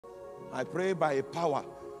I pray by a power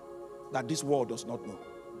that this world does not know.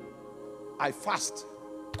 I fast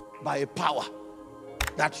by a power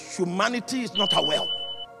that humanity is not aware.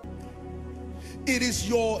 It is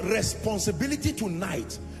your responsibility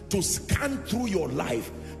tonight to scan through your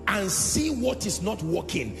life and see what is not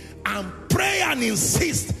working and pray and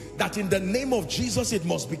insist that in the name of Jesus it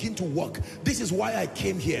must begin to work. This is why I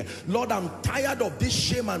came here. Lord, I'm tired of this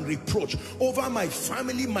shame and reproach over my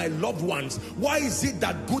family, my loved ones. Why is it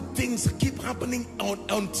that good things keep happening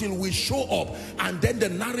until we show up and then the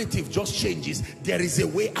narrative just changes? There is a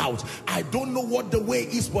way out. I don't know what the way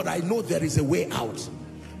is, but I know there is a way out.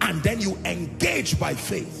 And then you engage by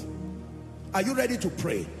faith. Are you ready to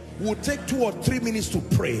pray? We'll take 2 or 3 minutes to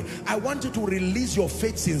pray. I want you to release your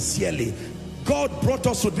faith sincerely. God brought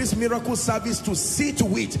us to this miracle service to see to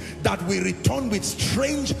it that we return with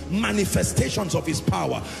strange manifestations of his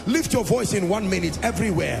power. Lift your voice in 1 minute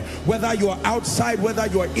everywhere. Whether you are outside, whether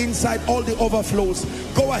you are inside, all the overflows.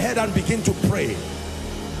 Go ahead and begin to pray.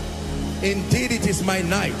 Indeed, it is my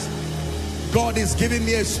night. God is giving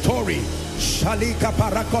me a story. Shalika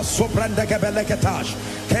parako sobrandeke beleketash.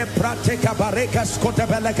 Keprateka bareka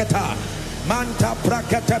skotebeleketa. Manta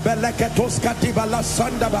prakete beleketos katibala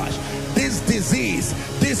sandabash. This disease,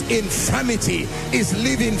 this infirmity is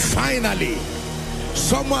leaving finally.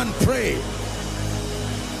 Someone pray.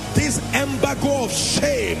 This embargo of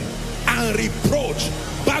shame and reproach,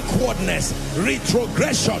 backwardness,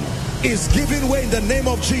 retrogression is giving way in the name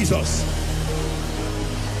of Jesus.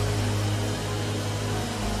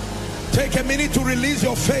 Take a minute to release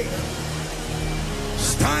your faith.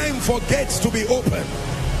 It's time for gates to be open.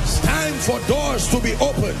 It's time for doors to be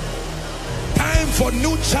open. Time for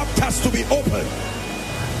new chapters to be open.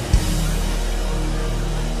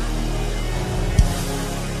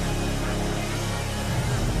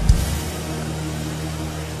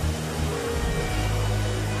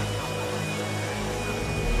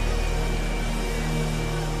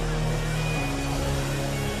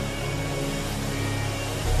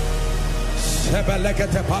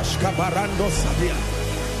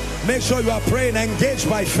 Make sure you are praying, engaged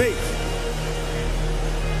by faith.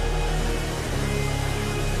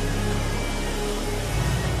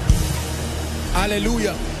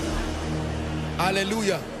 Hallelujah.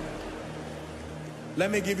 Hallelujah.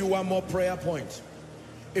 Let me give you one more prayer point.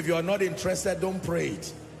 If you are not interested, don't pray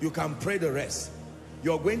it. You can pray the rest.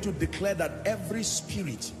 You're going to declare that every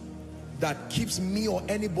spirit that keeps me or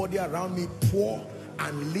anybody around me poor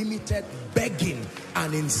and limited, begging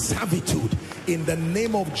and in servitude, in the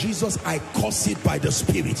name of Jesus, I curse it by the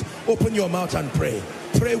Spirit. Open your mouth and pray.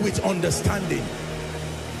 Pray with understanding.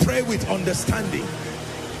 Pray with understanding.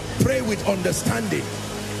 Pray with understanding.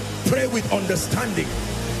 Pray with understanding.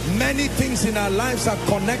 Many things in our lives are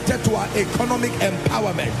connected to our economic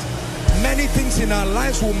empowerment. Many things in our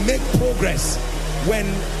lives will make progress when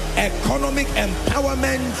economic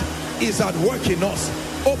empowerment is at work in us.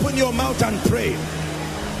 Open your mouth and pray.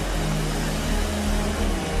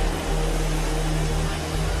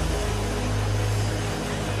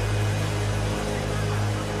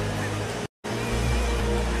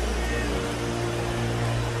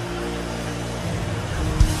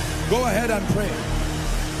 Go ahead and pray.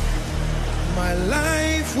 My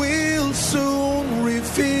life will soon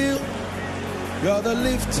reveal you're the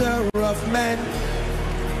lifter of men,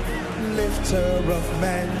 lifter of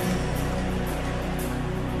men.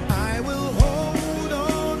 I will hold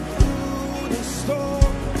on through the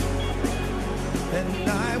storm, and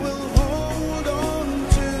I will hold on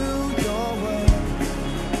to your word.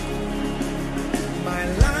 My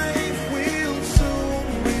life will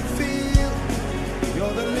soon reveal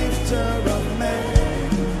you're the lifter of men,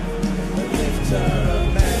 the lifter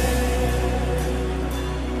of men.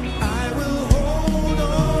 I will hold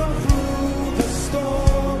on through the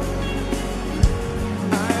storm.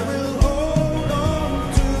 I will hold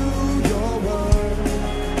on to your word.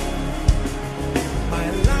 My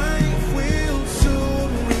life will soon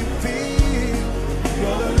reveal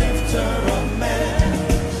you're the lifter of men.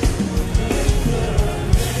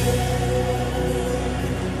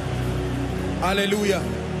 Hallelujah.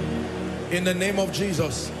 In the name of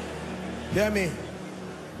Jesus. Hear me.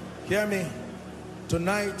 Hear me.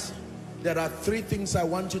 Tonight, there are 3 things I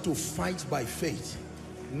want you to fight by faith.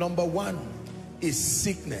 Number 1 is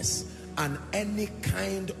sickness and any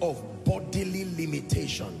kind of bodily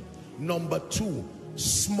limitation. Number 2,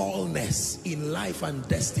 smallness in life and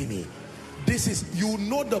destiny. This is, you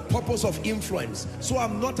know the purpose of influence. So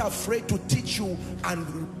I'm not afraid to teach you and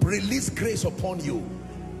release grace upon you.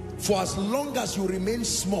 For as long as you remain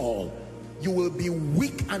small, you will be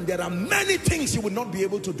weak, and there are many things you will not be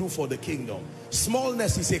able to do for the kingdom.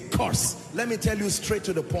 Smallness is a curse. Let me tell you straight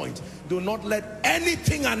to the point. Do not let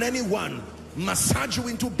anything and anyone massage you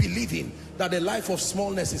into believing that a life of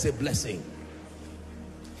smallness is a blessing.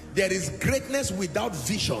 There is greatness without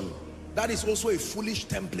vision. That is also a foolish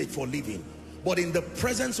template for living. But in the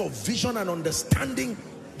presence of vision and understanding,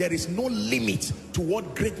 there is no limit to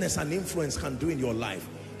what greatness and influence can do in your life.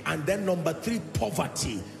 And then number 3,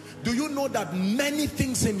 poverty. Do you know that many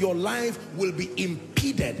things in your life will be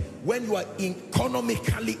impeded when you are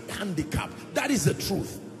economically handicapped? That is the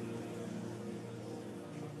truth.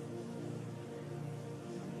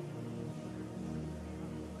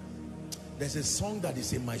 There's a song that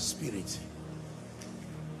is in my spirit.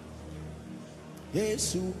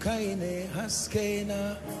 Yesu kaine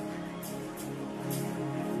haskena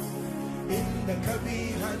inda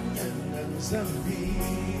kabi hanyan zambi.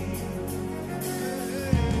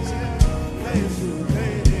 Yesu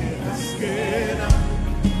kaine haskena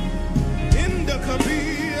inda kabi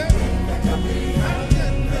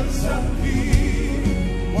hanyan zambi.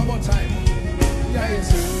 One more time.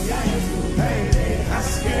 Yesu kaine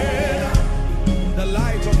haskena, the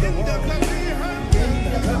light of the world.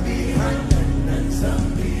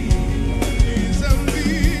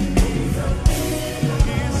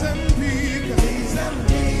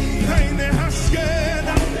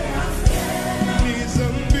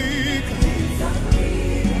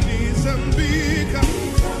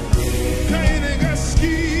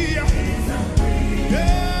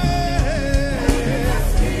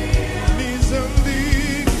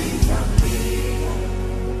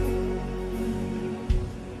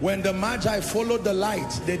 When the Magi followed the light,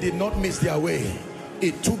 they did not miss their way.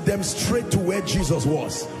 It took them straight to where Jesus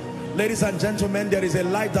was. Ladies and gentlemen, there is a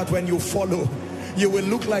light that when you follow, you will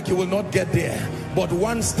look like you will not get there. But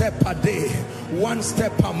one step per day, one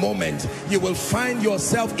step per moment, you will find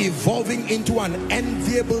yourself evolving into an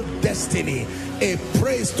enviable destiny. A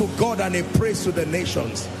praise to God and a praise to the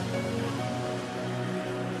nations.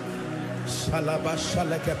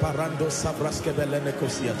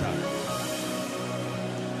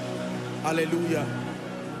 Hallelujah.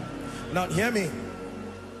 Now hear me.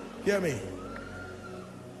 Hear me.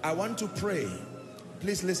 I want to pray.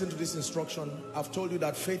 Please listen to this instruction. I've told you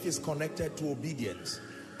that faith is connected to obedience.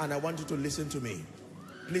 And I want you to listen to me.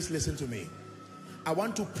 Please listen to me. I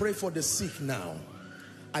want to pray for the sick now.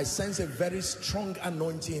 I sense a very strong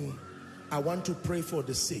anointing. I want to pray for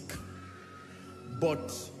the sick.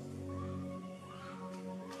 But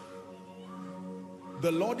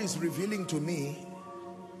the Lord is revealing to me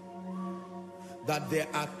that there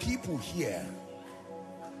are people here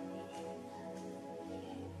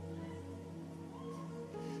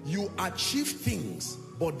you achieve things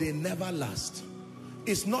but they never last.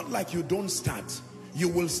 It's not like you don't start. You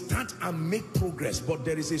will start and make progress, but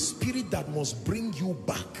there is a spirit that must bring you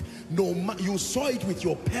back. No, you saw it with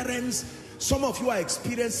your parents. Some of you are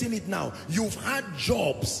experiencing it now. You've had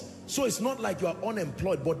jobs, so it's not like you are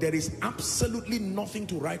unemployed, but there is absolutely nothing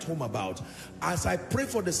to write home about. As I pray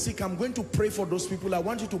for the sick, I'm going to pray for those people. I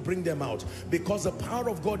want you to bring them out, because the power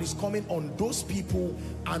of God is coming on those people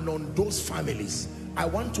and on those families. I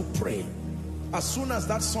want to pray. As soon as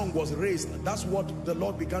that song was raised, that's what the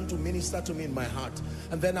Lord began to minister to me in my heart.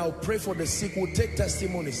 And then I'll pray for the sick. We'll take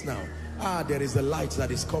testimonies now. There is a light that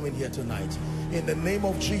is coming here tonight. In the name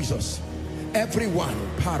of Jesus. Everyone,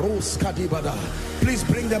 please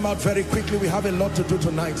bring them out very quickly. We have a lot to do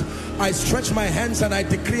tonight. I stretch my hands and I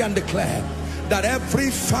decree and declare that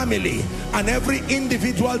every family and every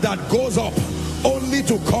individual that goes up only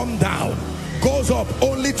to come down, goes up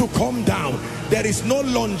only to come down, there is no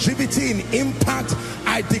longevity in impact.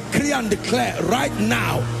 I decree and declare right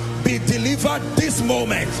now, be delivered this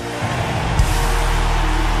moment.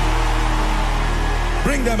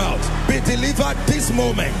 Bring them out. Be delivered this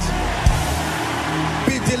moment.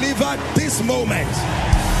 Be delivered this moment.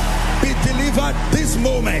 Be delivered this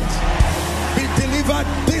moment. Be delivered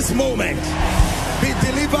this moment. Be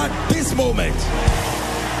delivered this moment.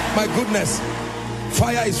 My goodness,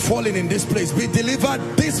 fire is falling in this place. Be delivered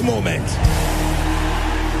this moment.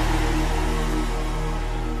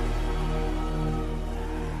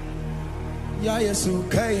 Ya Yesu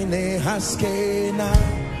kaine haskena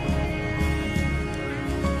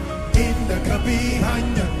inda kabi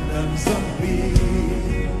hanyan zambi.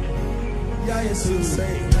 Ya Yesu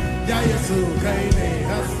say, Ya Yesu kaine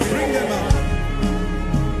haskena. Bring them out.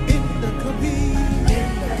 Inda kabi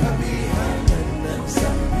hanyan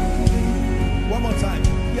zambi. One more time.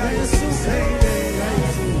 Ya Yesu kaine, Ya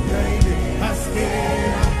Yesu kaine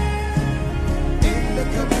haskena inda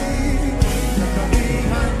kabi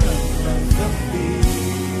hanyan zambi.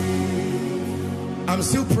 I'm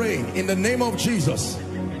still praying in the name of Jesus.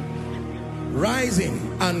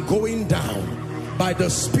 Rising and going down by the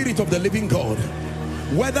Spirit of the living God.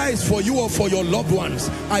 Whether it's for you or for your loved ones,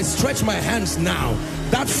 I stretch my hands now.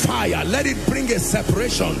 That fire, let it bring a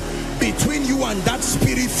separation between you and that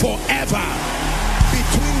spirit forever.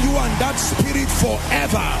 Between you and that spirit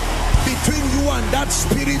forever. Between you and that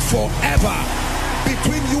spirit forever.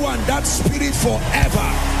 Between you and that spirit forever.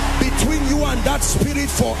 Between you and that spirit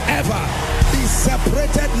forever. Be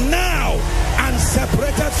separated now and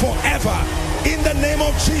separated forever in the name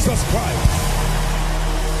of Jesus Christ.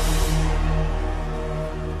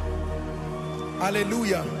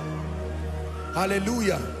 Hallelujah.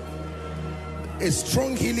 Hallelujah. A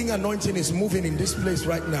strong healing anointing is moving in this place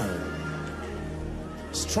right now.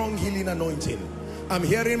 Strong healing anointing. I'm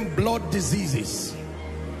hearing blood diseases.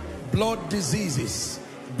 Blood diseases.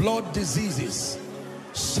 Blood diseases.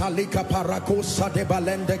 Salika parako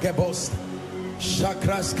sadebalende gebost.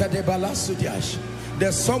 Shakras kadebalasudiash.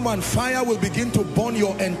 There's someone, fire will begin to burn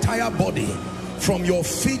your entire body from your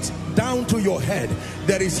feet down to your head.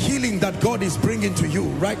 There is healing that God is bringing to you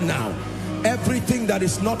right now. Everything that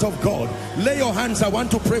is not of God, lay your hands. I want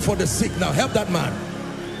to pray for the sick now. Help that man.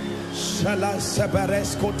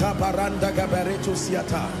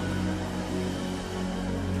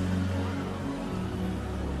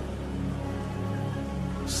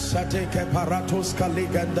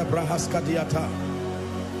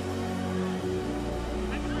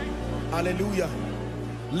 Hallelujah.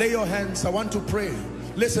 Lay your hands. I want to pray.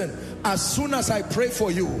 Listen, as soon as I pray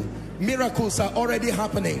for you, miracles are already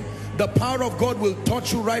happening. The power of God will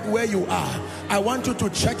touch you right where you are. I want you to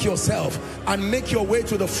check yourself and make your way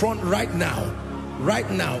to the front right now. Right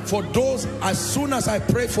now. For those, as soon as I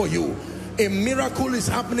pray for you, a miracle is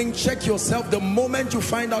happening. Check yourself. The moment you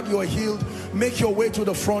find out you're healed, make your way to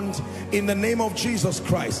the front in the name of Jesus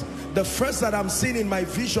Christ. The first that I'm seeing in my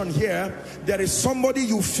vision here, there is somebody,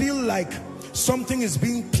 you feel like something is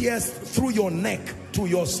being pierced through your neck to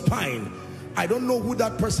your spine. I don't know who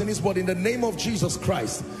that person is, but in the name of Jesus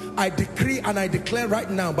Christ, I decree and I declare right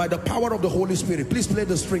now by the power of the Holy Spirit, please play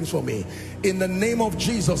the strings for me. In the name of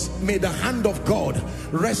Jesus, may the hand of God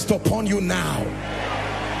rest upon you now.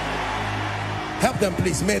 Help them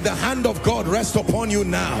please. May the hand of God rest upon you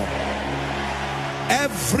now.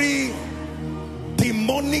 Every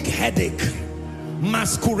demonic headache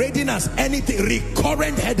masquerading as anything,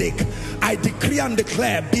 recurrent headache, I decree and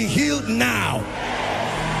declare, be healed now.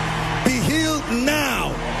 Be healed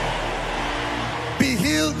now. Be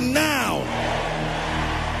healed now.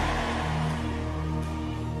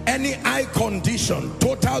 Any eye condition,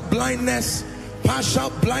 total blindness, partial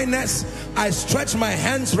blindness, I stretch my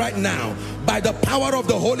hands right now. By the power of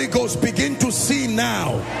the Holy Ghost, begin to see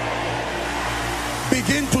now.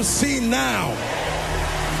 Begin to see now.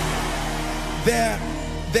 There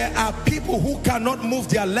are people who cannot move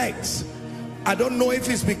their legs. I don't know if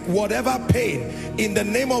it's whatever pain. In the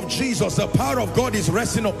name of Jesus, the power of God is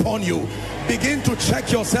resting upon you. Begin to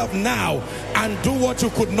check yourself now and do what you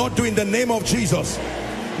could not do in the name of Jesus.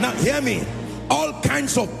 Now hear me. All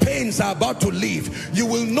kinds of pains are about to leave. You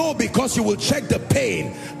will know because you will check the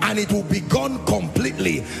pain and it will be gone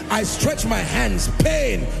completely. I stretch my hands.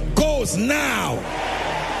 Pain goes now.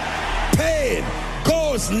 Pain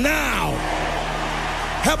goes now.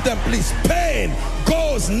 Help them please. Pain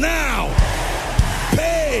goes now.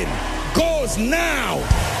 Pain goes now.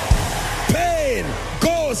 Pain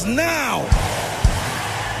goes now.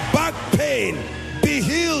 Back pain, be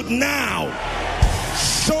healed now.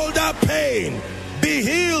 Shoulder pain, be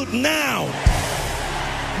healed now.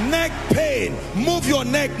 Neck pain, move your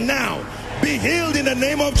neck now. Be healed in the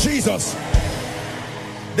name of Jesus.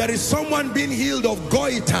 There is someone being healed of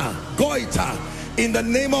goiter. Goiter. In the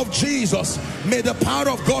name of Jesus, may the power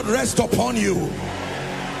of God rest upon you.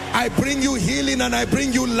 I bring you healing and I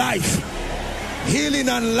bring you life. Healing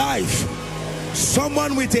and life.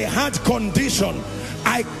 Someone with a heart condition,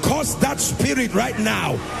 I curse that spirit right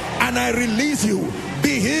now and I release you.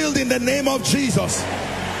 Be healed in the name of Jesus.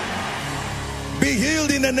 Be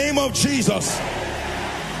healed in the name of Jesus.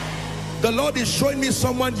 The Lord is showing me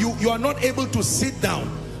someone, you are not able to sit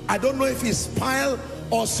down. I don't know if it's pile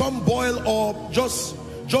or some boil or just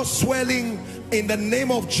swelling. In the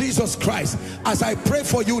name of Jesus Christ, as I pray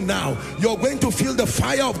for you now, you're going to feel the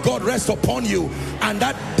fire of God rest upon you and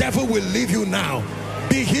that devil will leave you now.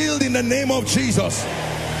 Be healed in the name of Jesus.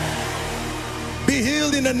 Be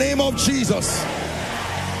healed in the name of Jesus.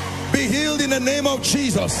 Be healed in the name of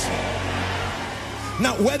Jesus.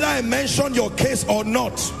 Now, whether I mention your case or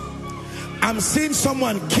not, I'm seeing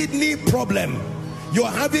someone, kidney problem. You're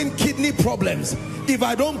having kidney problems. If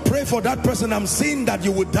I don't pray for that person, I'm saying that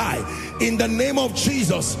you would die. In the name of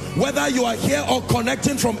Jesus, whether you are here or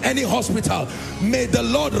connecting from any hospital, may the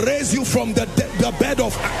Lord raise you from the bed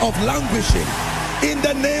of languishing. In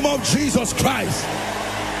the name of Jesus Christ,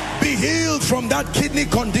 be healed from that kidney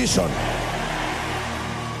condition.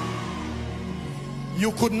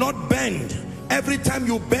 You could not bend. Every time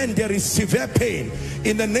you bend, there is severe pain.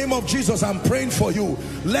 In the name of Jesus, I'm praying for you.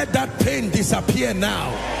 Let that pain disappear now.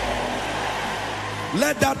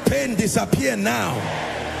 Let that pain disappear now.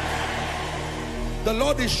 The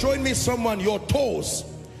Lord is showing me someone, your toes.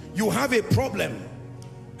 You have a problem.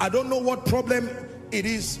 I don't know what problem it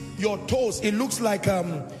is. Your toes, it looks like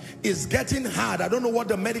it's getting hard. I don't know what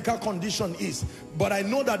the medical condition is, but I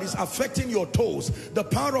know that it's affecting your toes. The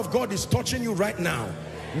power of God is touching you right now.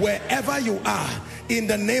 Wherever you are, in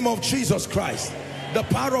the name of Jesus Christ, the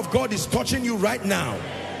power of God is touching you right now.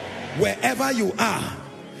 Wherever you are,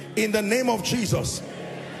 in the name of Jesus.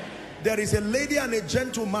 There is a lady and a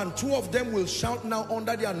gentleman. Two of them will shout now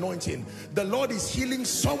under the anointing. The Lord is healing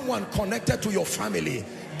someone connected to your family.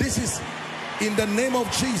 This is in the name of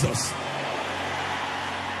Jesus.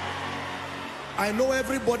 I know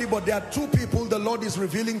everybody, but there are two people the Lord is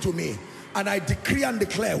revealing to me. And I decree and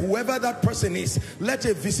declare, whoever that person is, let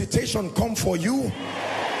a visitation come for you,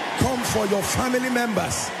 come for your family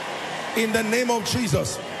members, in the name of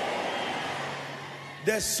Jesus.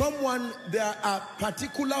 There's someone, there are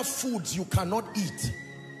particular foods you cannot eat.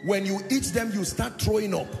 When you eat them, you start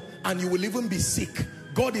throwing up and you will even be sick.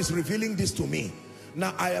 God is revealing this to me.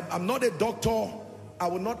 Now, I'm not a doctor. I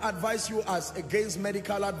will not advise you as against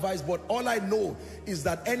medical advice, but all I know is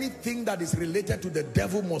that anything that is related to the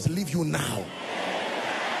devil must leave you now.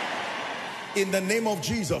 In the name of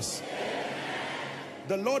Jesus.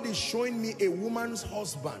 The Lord is showing me a woman's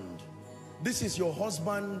husband. This is your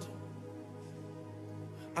husband.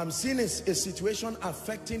 I'm seeing a situation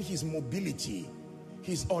affecting his mobility.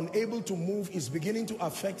 He's unable to move. It's beginning to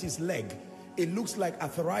affect his leg. It looks like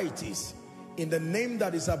arthritis. In the name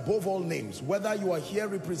that is above all names, whether you are here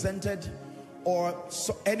represented or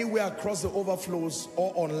anywhere across the overflows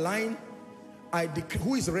or online, I decree.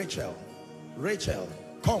 Who is Rachel? Rachel,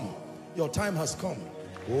 come. Your time has come.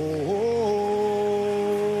 Oh,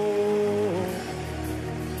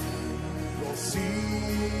 your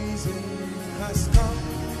season has come.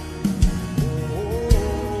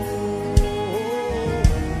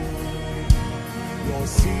 Your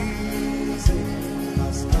season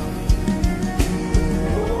has come.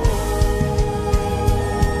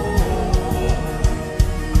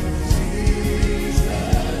 Season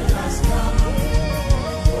has come.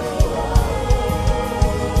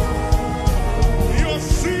 Your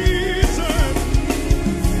season.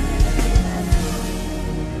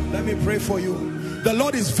 Let me pray for you. The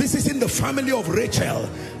Lord is visiting the family of Rachel,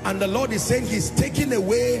 and the Lord is saying he's taking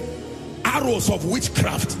away arrows of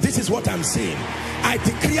witchcraft. This is what I'm saying. I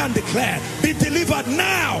decree and declare, be delivered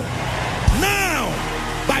now, now,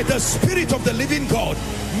 by the Spirit of the living God.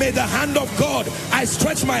 May the hand of God, I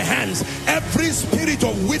stretch my hands, every spirit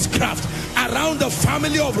of witchcraft around the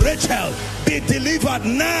family of Rachel, be delivered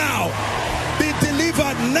now, be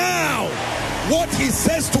delivered now. What he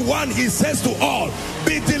says to one, he says to all.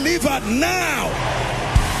 Be delivered now,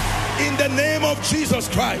 in the name of Jesus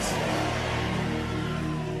Christ.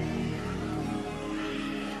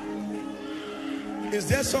 Is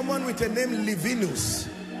there someone with a name Levinus?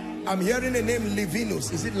 I'm hearing a name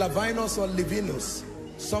Levinus. Is it Lavinus or Levinus?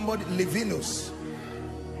 Somebody, Levinus.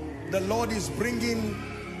 The Lord is bringing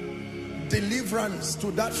deliverance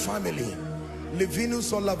to that family.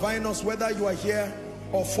 Levinus or Lavinus, whether you are here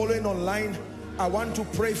or following online, I want to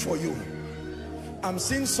pray for you. I'm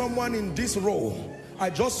seeing someone in this row.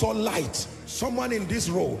 I just saw light. Someone in this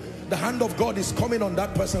row. The hand of God is coming on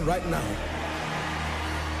that person right now.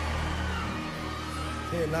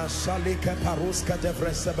 There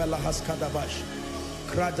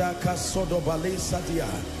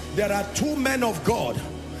are two men of God.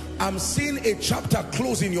 I'm seeing a chapter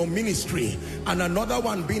close in your ministry and another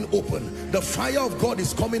one being opened. The fire of God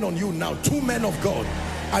is coming on you now. Two men of God.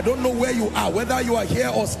 I don't know where you are, whether you are here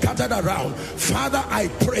or scattered around. Father, I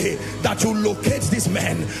pray that you locate these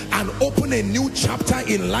men and open a new chapter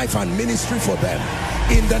in life and ministry for them.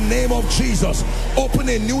 In the name of Jesus, open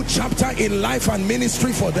a new chapter in life and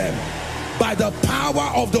ministry for them. By the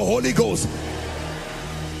power of the Holy Ghost.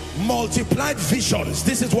 Multiplied visions.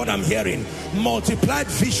 This is what I'm hearing. Multiplied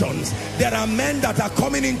visions. There are men that are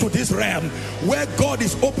coming into this realm where God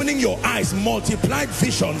is opening your eyes. Multiplied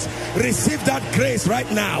visions. Receive that grace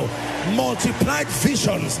right now. Multiplied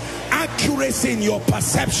visions. Accuracy in your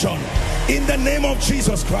perception. In the name of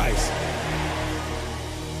Jesus Christ.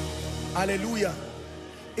 Hallelujah.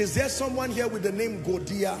 Is there someone here with the name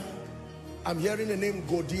Godia? I'm hearing the name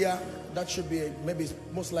Godia. That should be maybe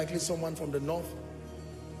most likely someone from the north.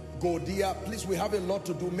 Godia, please, we have a lot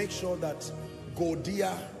to do. Make sure that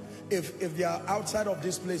Godia, if they are outside of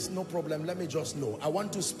this place, no problem. Let me just know. I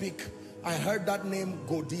want to speak. I heard that name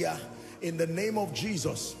Godia. In the name of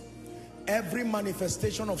Jesus, every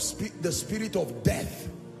manifestation of the spirit of death.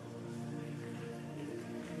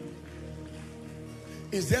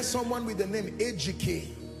 Is there someone with the name Ejike?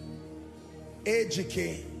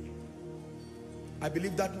 Ejike. I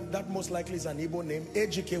believe that most likely is an Igbo name.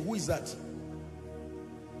 Ejike, who is that?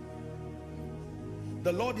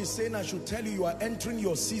 The Lord is saying I should tell you, you are entering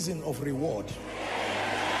your season of reward.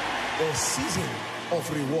 A season of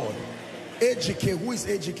reward. Ejike, who is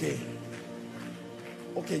Ejike?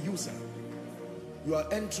 Okay, you sir. You are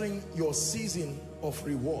entering your season of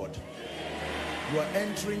reward. You are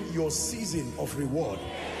entering your season of reward.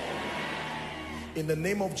 In the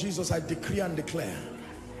name of Jesus, I decree and declare,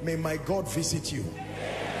 may my God visit you.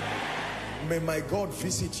 May my God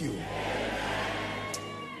visit you.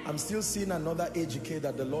 I'm still seeing another AGK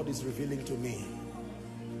that the Lord is revealing to me.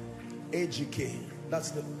 AGK.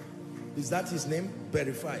 Is that his name?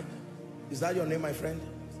 Verified. Is that your name, my friend?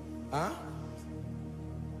 Huh?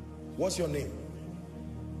 What's your name?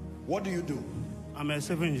 What do you do? I'm a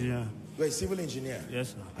civil engineer. You're a civil engineer? Yes,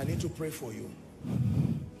 sir. I need to pray for you.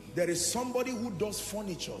 There is somebody who does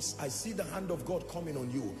furnitures. I see the hand of God coming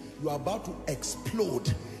on you. You are about to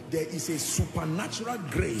explode. There is a supernatural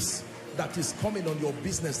grace that is coming on your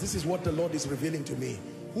business. This is what the Lord is revealing to me.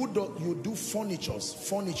 You do furnitures?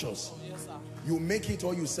 Furnitures. Yes, sir. You make it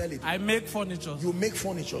or you sell it? I make furniture. You make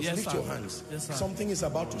furnitures. Yes, Lift sir. your hands. Yes, sir. Something is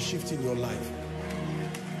about to shift in your life.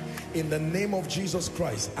 In the name of Jesus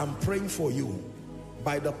Christ, I'm praying for you.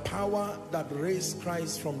 By the power that raised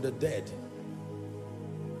Christ from the dead,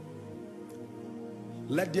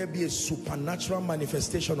 let there be a supernatural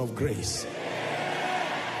manifestation of grace.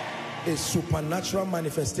 A supernatural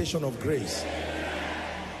manifestation of grace.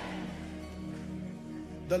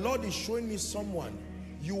 The Lord is showing me someone.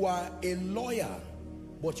 You are a lawyer,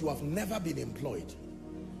 but you have never been employed.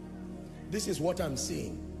 This is what I'm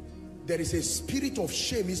seeing. There is a spirit of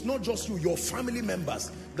shame. It's not just you, your family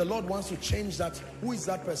members. The Lord wants to change that. Who is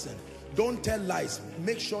that person? Don't tell lies.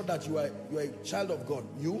 Make sure that you are a child of God.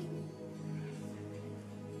 You?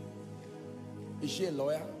 Is she a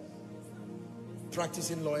lawyer?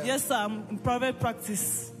 Practicing lawyer? Yes, sir. I'm in private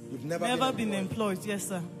practice. You've never been employed? Yes,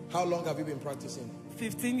 sir. How long have you been practicing?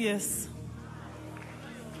 15 years.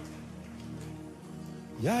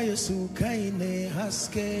 Ya Yesu kaine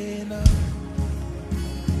haskena.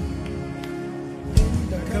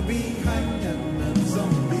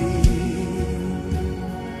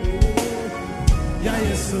 Ya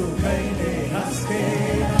Yesu kaine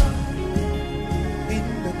haskena.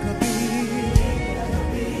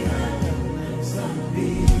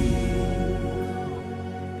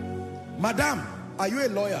 Madam, are you a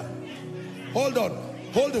lawyer? Hold on.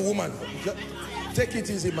 Hold the woman. Take it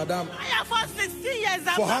easy, madam. For 16 years.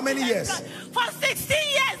 For how many years? For 16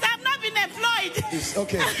 years, I've not been employed. It's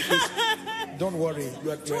okay. Don't worry.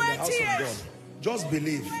 You're in the house of God. Just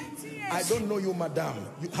believe. I don't know you, madam.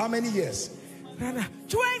 How many years?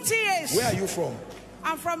 20 years. Where are you from?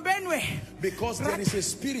 I'm from Benue. Because there is a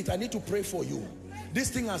spirit. I need to pray for you.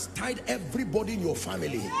 This thing has tied everybody in your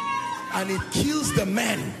family. And it kills the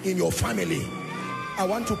men in your family. I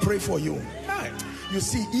want to pray for you. You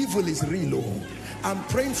see, evil is real. I'm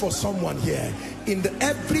praying for someone here. In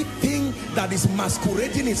everything that is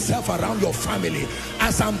masquerading itself around your family,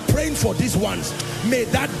 as I'm praying for these ones, may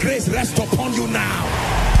that grace rest upon you now.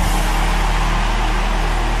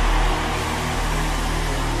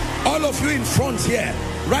 All of you in front here,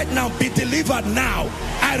 right now, be delivered now.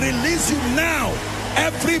 I release you now.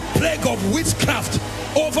 Every plague of witchcraft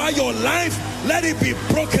over your life, let it be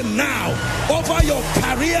broken now. Over your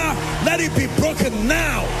career, let it be broken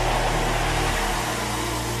now.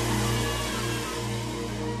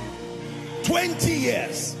 20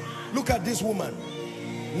 years. Look at this woman.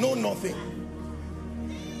 No, nothing.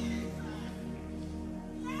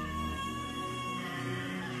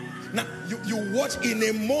 Now, you watch in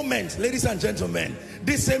a moment, ladies and gentlemen,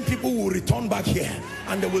 these same people will return back here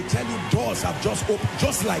and they will tell you doors have just opened,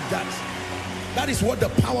 just like that. That is what the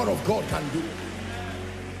power of God can do.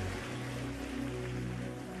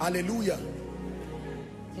 Hallelujah.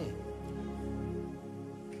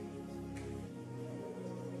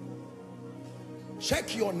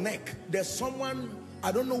 Check your neck. There's someone,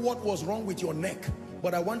 I don't know what was wrong with your neck,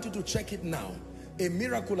 but I want you to check it now. A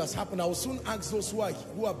miracle has happened. I will soon ask those who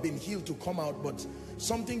have been healed to come out, but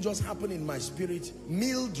something just happened in my spirit.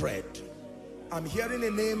 Mildred. I'm hearing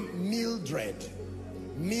a name, Mildred.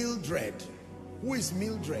 Mildred. Who is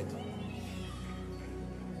Mildred?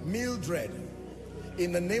 Mildred.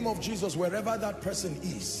 In the name of Jesus, wherever that person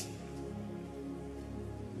is.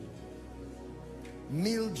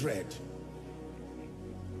 Mildred.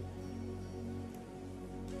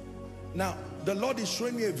 Now, the Lord is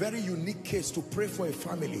showing me a very unique case to pray for a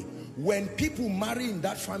family. When people marry in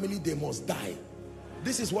that family, they must die.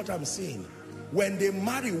 This is what I'm seeing. When they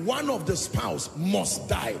marry, one of the spouse must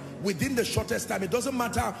die within the shortest time. It doesn't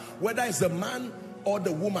matter whether it's the man or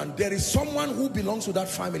the woman. There is someone who belongs to that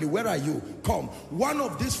family. Where are you? Come. One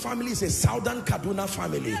of these families is a Southern Kaduna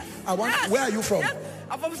family. I want. Yes. Where are you from? Yes.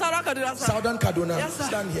 I'm from Southern Kaduna, sir. Southern Kaduna. Yes, sir.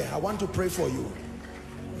 Stand here. I want to pray for you.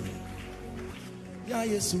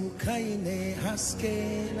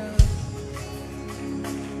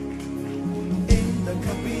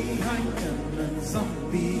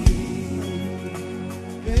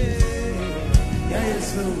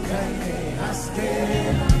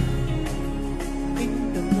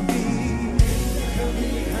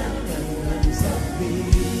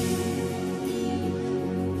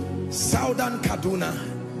 Southern Kaduna,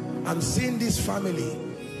 I'm seeing this family.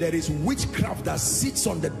 There is witchcraft that sits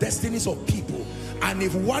on the destinies of people, and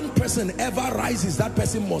if one person ever rises, that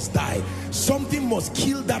person must die. Something must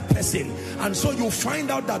kill that person. And so you find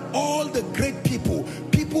out that all the great people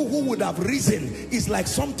who would have risen, is like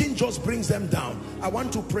something just brings them down. I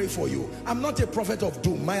want to pray for you. I'm not a prophet of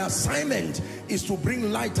doom. My assignment is to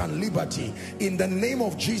bring light and liberty in the name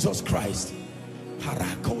of Jesus Christ.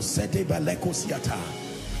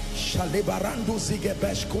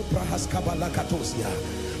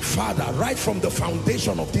 Father, right from the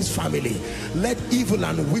foundation of this family, let evil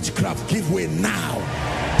and witchcraft give way now.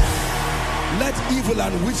 Let evil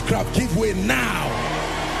and witchcraft give way now.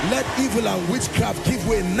 Let evil and witchcraft give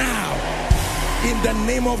way now. In the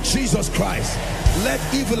name of Jesus Christ, let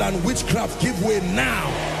evil and witchcraft give way now.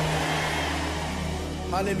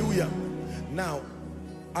 Hallelujah. Now,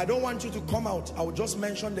 I don't want you to come out. I will just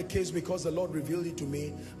mention the case because the Lord revealed it to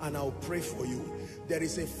me, and I'll pray for you. There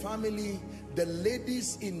is a family, the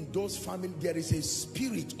ladies in those families, there is a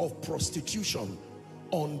spirit of prostitution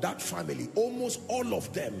on that family. Almost all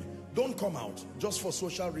of them. Don't come out just for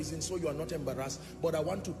social reasons, so you are not embarrassed. But I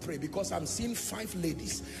want to pray because I'm seeing 5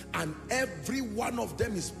 ladies, and every one of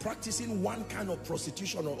them is practicing one kind of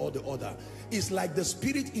prostitution or the other. It's like the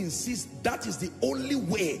spirit insists that is the only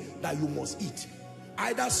way that you must eat.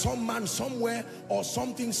 Either some man somewhere or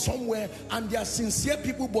something somewhere, and they are sincere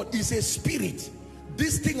people, but it's a spirit.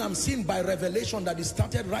 This thing I'm seeing by revelation that it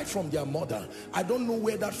started right from their mother. I don't know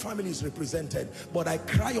where that family is represented, but I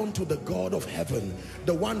cry unto the God of heaven,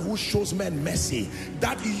 the one who shows men mercy.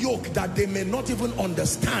 That yoke that they may not even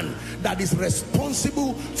understand, that is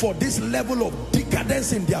responsible for this level of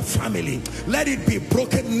decadence in their family, let it be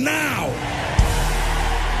broken now.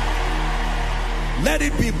 Let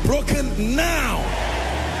it be broken now.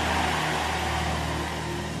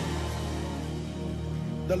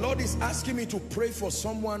 The Lord is asking me to pray for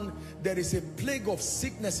someone. There is a plague of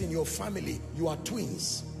sickness in your family. You are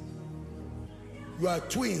twins. You are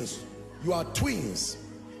twins. You are twins.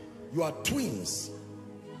 You are twins.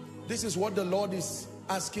 This is what the Lord is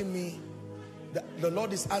asking me. The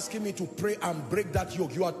Lord is asking me to pray and break that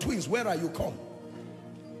yoke. You are twins. Where are you? Come.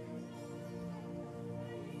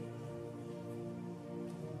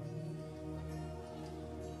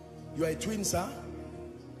 You are a twin, sir?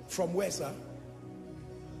 From where, sir?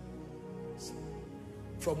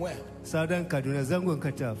 From where? Southern Kaduna, Zango and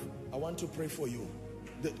Katav. I want to pray for you.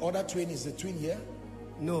 The other twin is the twin here?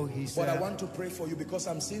 No, he's... But I want to pray for you because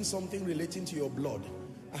I'm seeing something relating to your blood.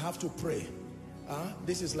 I have to pray.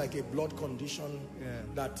 This is like a blood condition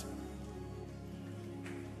that...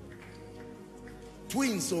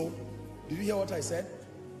 Twin, so... Did you hear what I said?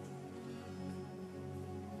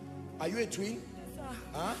 Are you a twin?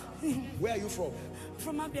 Yes, sir. Where are you from?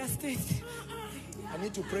 From Abia State. I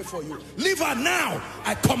need to pray for you. Leave her now.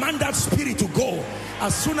 I command that spirit to go.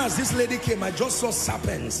 As soon as this lady came, I just saw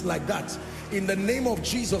serpents like that. In the name of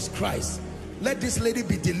Jesus Christ, let this lady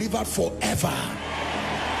be delivered forever.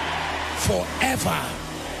 Forever.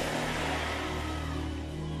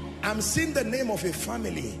 I'm seeing the name of a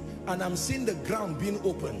family, and I'm seeing the ground being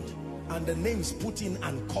opened, and the names put in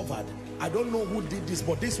and covered. I don't know who did this,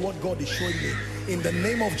 but this is what God is showing me. In the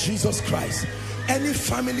name of Jesus Christ, any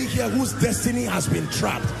family here whose destiny has been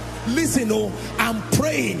trapped, listen, I'm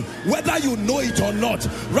praying, whether you know it or not,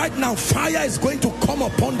 right now fire is going to come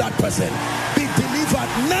upon that person. Be delivered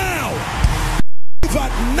now.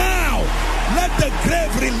 Delivered now. Let the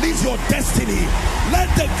grave release your destiny. Let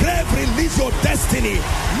the grave release your destiny.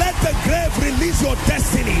 Let the grave release your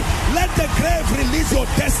destiny. Let the grave release your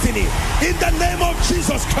destiny. In the name of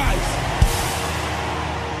Jesus Christ.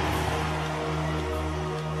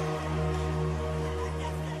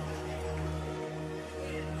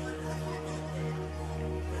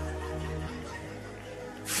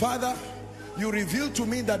 Father, you revealed to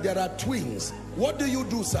me that there are twins. What do you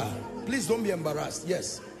do, sir? Please don't be embarrassed.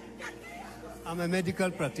 Yes. I'm a medical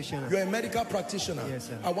practitioner. You're a medical practitioner. Yes,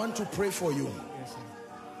 sir. I want to pray for you. Yes, sir.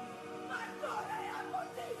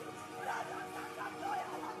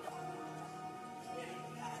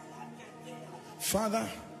 Father,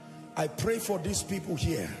 I pray for these people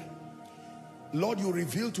here. Lord, you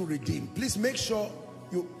reveal to redeem. Please make sure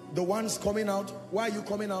the ones coming out, why are you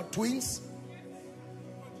coming out? Twins?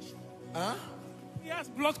 Huh? He has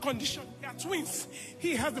blood condition. They are twins.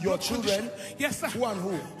 He has the Your blood children? condition. Yes, sir. Who and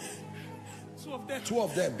who? Two of them. Two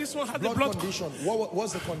of them. This one has blood the blood condition.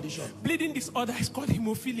 What's the condition? Bleeding disorder. It's called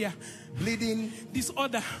hemophilia. Bleeding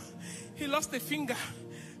Disorder. He lost a finger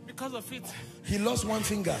because of it. He lost one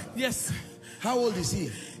finger. Yes. How old is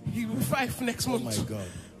he? He will be 5 next month. Oh my God.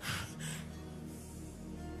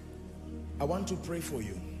 I want to pray for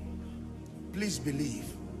you. Please believe.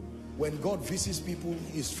 When God visits people,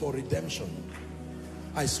 it's for redemption.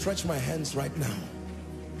 I stretch my hands right now.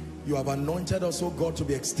 You have anointed us, oh God, to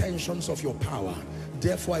be extensions of your power.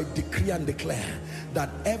 Therefore, I decree and declare that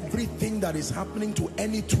everything that is happening to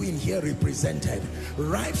any twin here represented,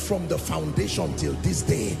 right from the foundation till this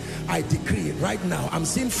day, I decree right now, I'm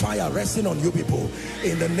seeing fire resting on you people.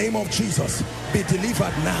 In the name of Jesus, be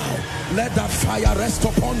delivered now. Let that fire rest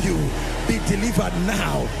upon you. Be delivered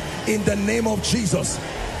now. In the name of Jesus.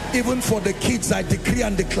 Even for the kids, I decree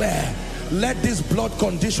and declare, let this blood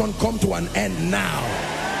condition come to an end now.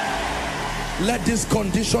 Let this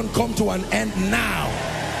condition come to an end now.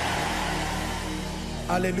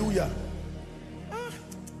 Hallelujah.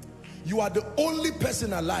 You are the only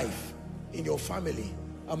person alive in your family.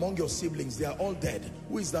 Among your siblings, they are all dead.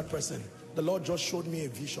 Who is that person? The Lord just showed me a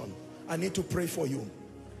vision. I need to pray for you.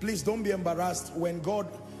 Please don't be embarrassed. When God,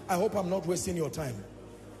 I hope I'm not wasting your time.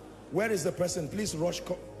 Where is the person? Please rush.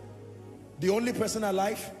 The only person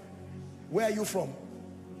alive? Where are you from?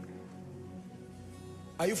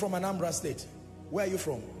 Are you from Anambra State? Where are you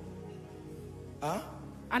from? Huh?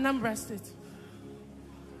 Anambra State.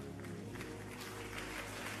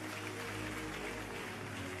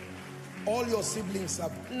 All your siblings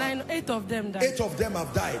have... 8 of them died. 8 of them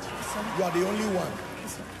have died. Yes, you are the only one.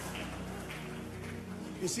 Yes,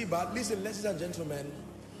 You see, but listen, ladies and gentlemen,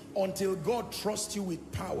 until God trusts you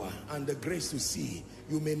with power and the grace to see,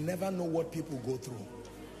 you may never know what people go through.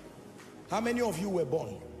 How many of you were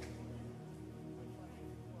born?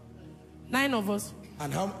 9 of us.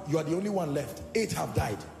 And how you are the only one left? 8 have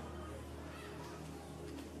died.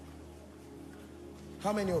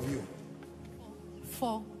 How many of you?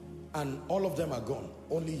 4. And all of them are gone.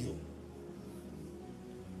 Only you.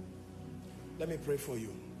 Let me pray for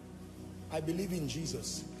you. I believe in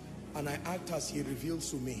Jesus, and I act as he reveals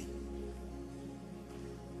to me.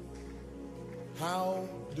 How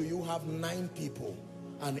do you have 9 people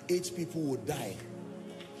and 8 people would die?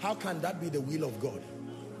 How can that be the will of God?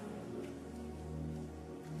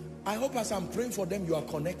 I hope as I'm praying for them, you are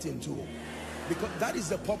connecting too, because that is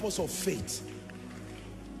the purpose of faith.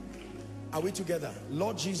 Are we together?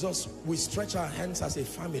 Lord Jesus, we stretch our hands as a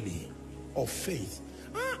family of faith.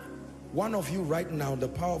 One of you right now, the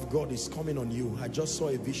power of God is coming on you. I just saw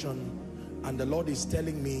a vision, and the Lord is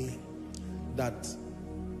telling me that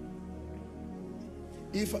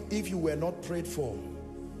if you were not prayed for,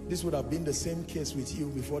 this would have been the same case with you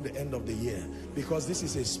before the end of the year, because this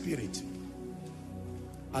is a spirit.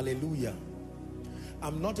 Hallelujah.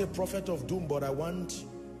 I'm not a prophet of doom, but I want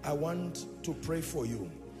to pray for you.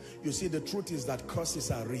 You see, the truth is that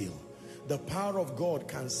curses are real. The power of God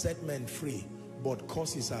can set men free, but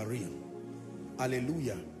curses are real.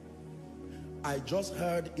 Hallelujah. I just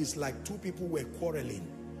heard it's like 2 people were quarreling,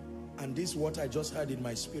 and this is what I just heard in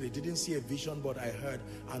my spirit. Didn't see a vision, but I heard,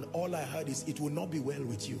 and all I heard is, it will not be well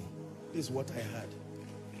with you. This is what I heard.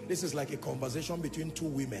 This is like a conversation between 2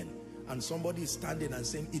 women, and somebody is standing and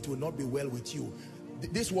saying, it will not be well with you.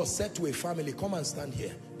 This was said to a family. Come and stand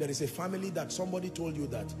here. There is a family that somebody told you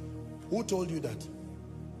that. Who told you that?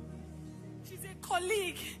 She's a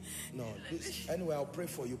colleague. No, anyway, I'll pray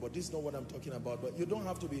for you, but this is not what I'm talking about. But you don't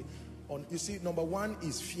have to be on. You see, number 1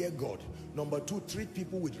 is fear God. Number 2, treat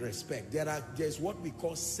people with respect. There's what we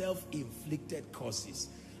call self-inflicted curses,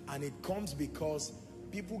 and it comes because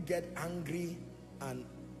people get angry. And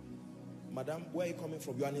Madam, where are you coming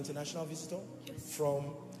from? You are an international visitor? Yes. From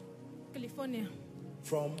California.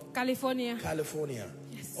 From? California. California.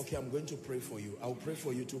 Yes. Okay, I'm going to pray for you. I'll pray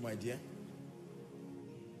for you too, my dear.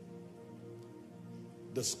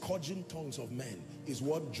 The scourging tongues of men is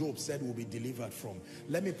what Job said will be delivered from.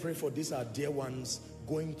 Let me pray for these our dear ones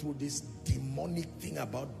going through this demonic thing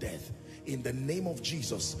about death. In the name of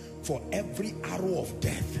Jesus, for every arrow of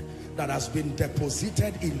death that has been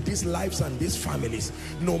deposited in these lives and these families,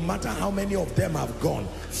 no matter how many of them have gone,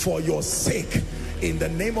 for your sake, in the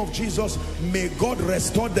name of Jesus, may God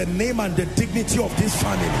restore the name and the dignity of these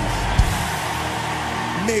families.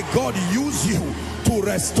 May God use you to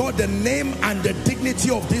restore the name and the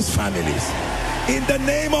dignity of these families in the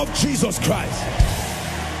name of Jesus Christ.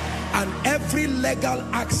 And every legal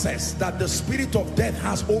access that the spirit of death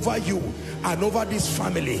has over you and over this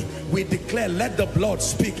family, we declare, let the blood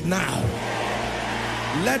speak now.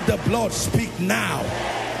 Let the blood speak now.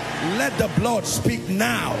 Let the blood speak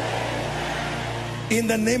now. In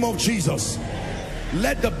the name of Jesus,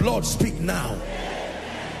 let the blood speak now.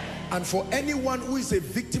 And for anyone who is a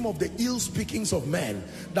victim of the ill speakings of men,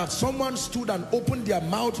 that someone stood and opened their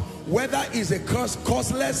mouth, whether it's a curse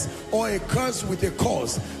causeless or a curse with a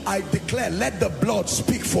cause, I declare, let the blood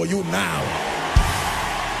speak for you now.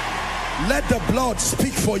 Let the blood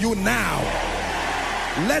speak for you now.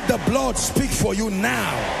 Let the blood speak for you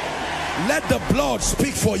now. Let the blood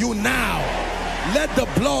speak for you now. Let the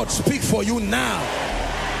blood speak for you now.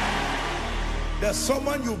 There's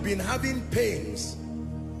someone, you've been having pains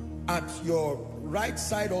at your right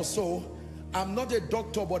side or so. I'm not a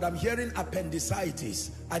doctor, but I'm hearing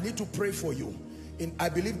appendicitis. I need to pray for you. I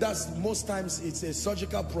believe that's most times it's a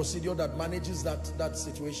surgical procedure that manages that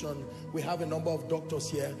situation. We have a number of doctors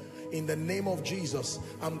here. In the name of Jesus,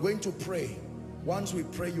 I'm going to pray. Once we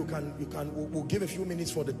pray, we'll give a few minutes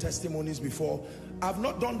for the testimonies before. I've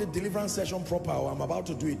not done the deliverance session proper. I'm about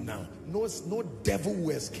to do it now. No devil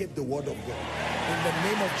will escape the word of God. In the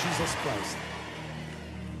name of Jesus Christ.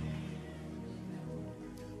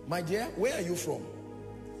 My dear, where are you from?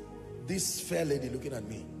 This fair lady looking at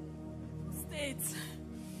me. States.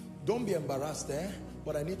 Don't be embarrassed,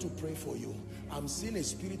 but I need to pray for you. I'm seeing a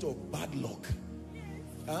spirit of bad luck.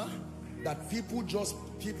 That people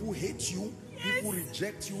hate you, people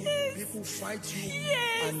reject you, people fight you,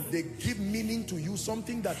 and they give meaning to you,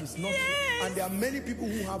 something that is not you. And there are many people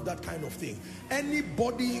who have that kind of thing.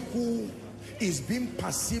 Anybody who is being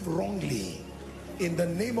perceived wrongly, in the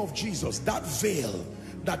name of Jesus, that veil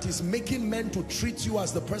that is making men to treat you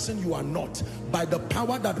as the person you are not, by the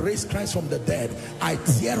power that raised Christ from the dead, I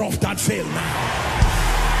tear off that veil now.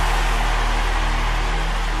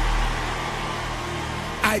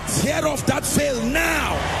 I tear off that veil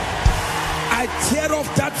now. I tear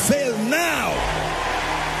off that veil now.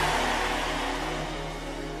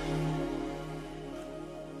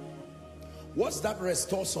 What's that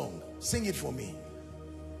restore song? Sing it for me.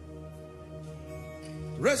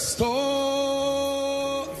 Restore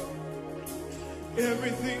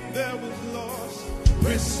everything that was lost.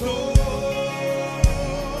 Restore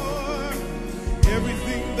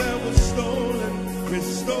everything that was stolen.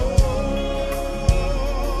 Restore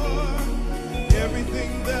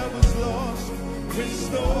everything that was lost.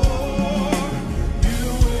 Restore. You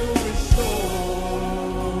will restore.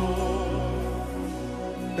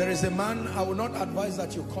 There is a man, I will not advise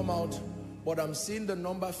that you come out, but I'm seeing the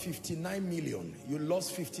number 59 million. You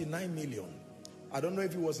lost 59 million. I don't know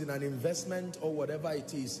if it was in an investment or whatever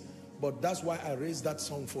it is, but that's why I raised that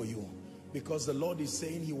song for you, because the Lord is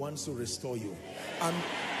saying he wants to restore you.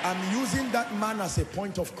 I'm using that man as a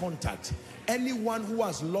point of contact. Anyone who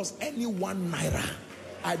has lost any 1 naira,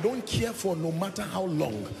 I don't care for no matter how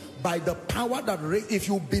long, by the power that if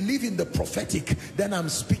you believe in the prophetic, then I'm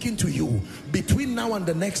speaking to you. Between now and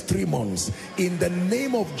the next 3 months, in the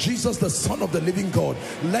name of Jesus, the Son of the living God,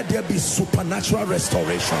 let there be supernatural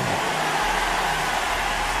restoration.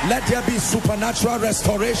 Let there be supernatural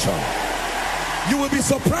restoration. You will be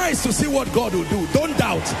surprised to see what God will do. Don't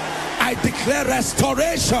doubt. I declare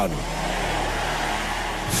restoration.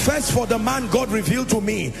 First for the man God revealed to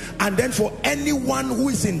me, and then for anyone who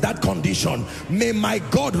is in that condition, may my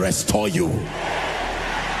God restore you.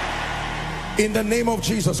 In the name of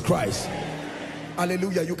Jesus Christ.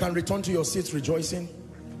 Hallelujah. You can return to your seats rejoicing.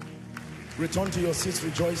 Return to your seats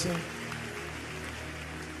rejoicing.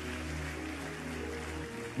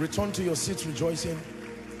 Return to your seats rejoicing.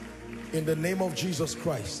 In the name of Jesus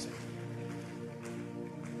Christ.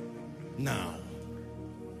 Now,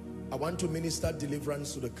 I want to minister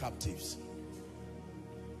deliverance to the captives.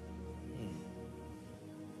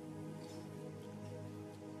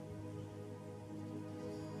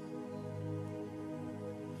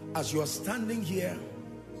 As you are standing here,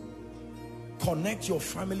 Connect your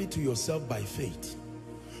family to yourself by faith,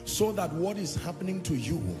 so that what is happening to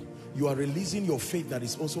you, you are releasing your faith that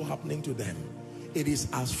is also happening to them. It is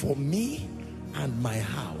as for me and my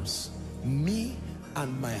house. Me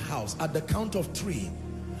and my house. At the count of 3,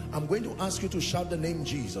 I'm going to ask you to shout the name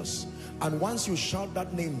Jesus. And once you shout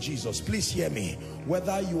that name Jesus, please hear me.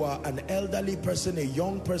 Whether you are an elderly person, a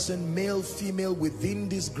young person, male, female, within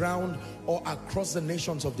this ground or across the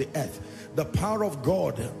nations of the earth, the power of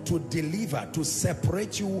God to deliver, to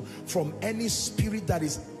separate you from any spirit that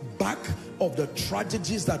is back of the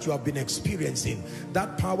tragedies that you have been experiencing,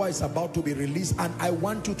 that power is about to be released, and I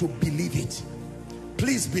want you to believe it.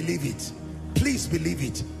 Please believe it. Please believe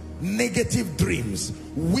it. Negative dreams,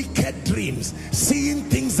 wicked dreams, seeing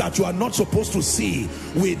things that you are not supposed to see,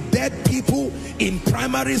 with dead people in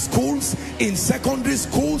primary schools, in secondary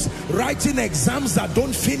schools, writing exams that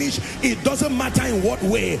don't finish. It doesn't matter in what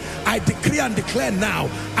way. I decree and declare now,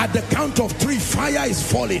 at the count of 3, fire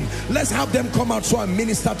is falling. Let's have them come out so I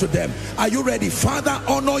minister to them. Are you ready? Father,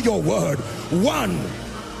 honor your word. 1,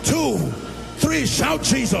 2, 3. Shout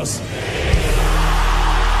Jesus.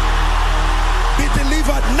 Be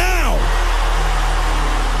delivered now.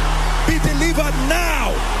 Be delivered now.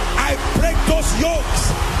 I break those yokes.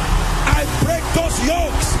 I break those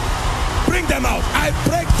yokes. Bring them out. I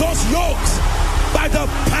break those yokes by the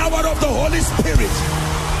power of the Holy Spirit.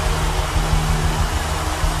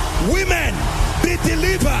 Women, be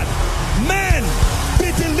delivered. Men, be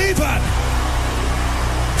delivered.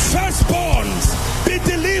 Firstborns, be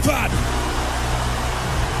delivered.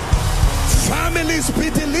 Families, be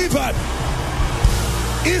delivered.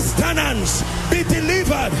 Easterners, be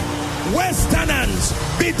delivered. Westerners,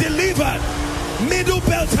 be delivered. Middle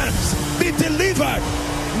Belters, be delivered.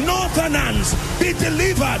 Northerners, be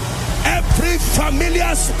delivered. Every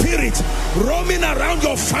familiar spirit roaming around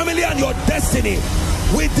your family and your destiny,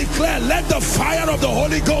 we declare, let the fire of the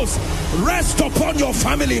Holy Ghost rest upon your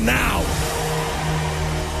family now.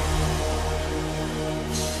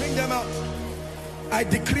 Bring them out. I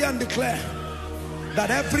decree and declare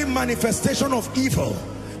that every manifestation of evil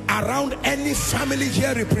around any family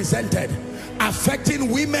here represented,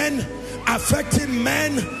 affecting women, affecting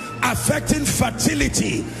men, affecting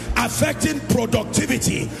fertility, affecting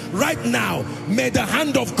productivity, right now, may the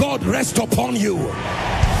hand of God rest upon you.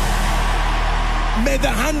 May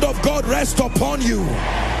the hand of God rest upon you.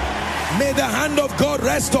 May the hand of God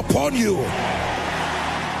rest upon you.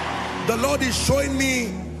 The Lord is showing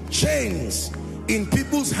me chains in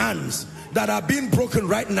people's hands that are being broken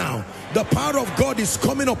right now. The power of God is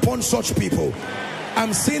coming upon such people.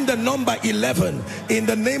 I'm seeing the number 11 in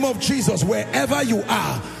the name of Jesus. Wherever you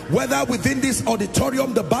are, whether within this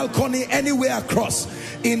auditorium, the balcony, anywhere across,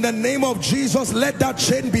 in the name of Jesus, let that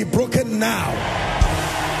chain be broken now.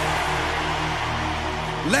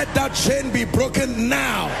 Let that chain be broken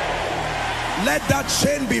now. Let that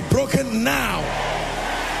chain be broken now.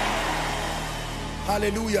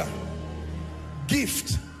 Hallelujah.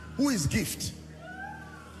 Gift. Who is Gift?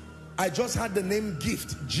 I just had the name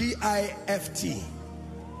Gift. G-I-F-T.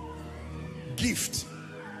 Gift.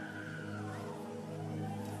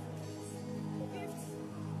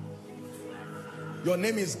 Your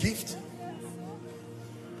name is Gift?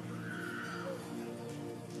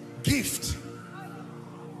 Gift.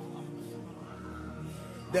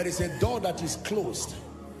 There is a door that is closed,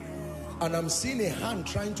 and I'm seeing a hand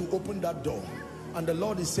trying to open that door, and the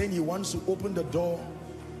Lord is saying he wants to open the door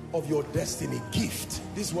of your destiny. Gift.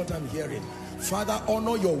 This is what I'm hearing. Father,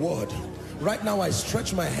 honor your word. Right now I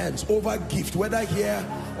stretch my hands over Gift, whether here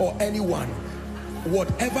or anyone,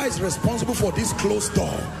 whatever is responsible for this closed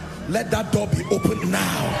door, let that door be opened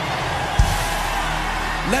now.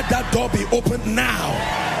 Let that door be opened now.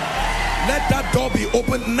 Let that door be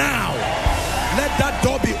opened now. Let that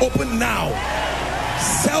door be opened now.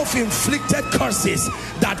 Self-inflicted curses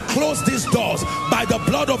that close these doors by the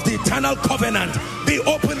blood of the eternal covenant be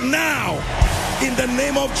opened now in the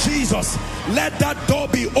name of Jesus. Let that door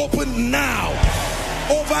be opened now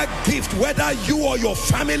over Gift, whether you or your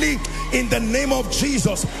family, in the name of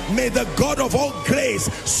Jesus. May the God of all grace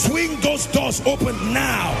swing those doors open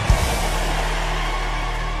now.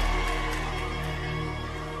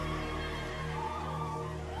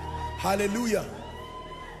 Hallelujah.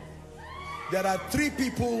 There are 3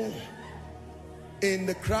 people in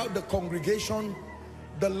the crowd, the congregation.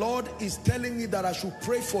 The Lord is telling me that I should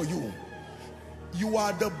pray for you. You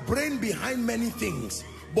are the brain behind many things,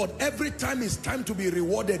 but every time it's time to be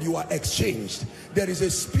rewarded, you are exchanged. There is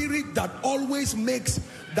a spirit that always makes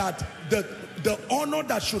that the honor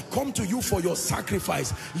that should come to you for your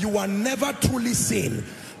sacrifice, you are never truly seen.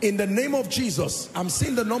 In the name of Jesus, I'm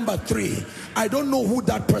seeing the number 3. I don't know who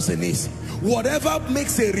that person is. Whatever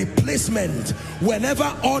makes a replacement, whenever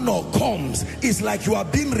honor comes, is like you are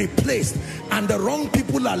being replaced and the wrong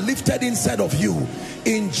people are lifted instead of you.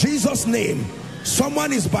 In Jesus' name,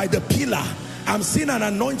 someone is by the pillar. I'm seeing an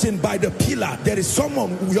anointing by the pillar. There is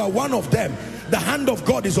someone, you are one of them. The hand of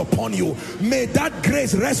God is upon you. May that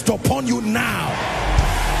grace rest upon you now.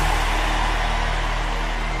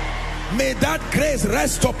 May that grace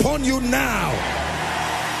rest upon you now,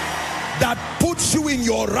 that puts you in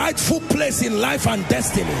your rightful place in life and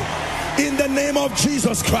destiny, in the name of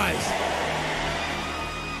Jesus Christ.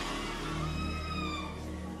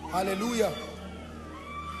 Hallelujah.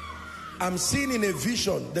 I'm seeing in a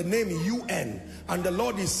vision the name UN, and the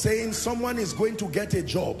Lord is saying someone is going to get a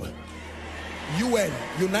job. UN,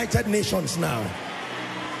 United Nations now.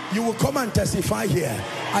 You will come and testify here.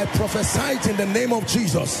 I prophesy it in the name of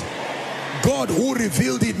Jesus. God who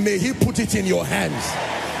revealed it, may he put it in your hands.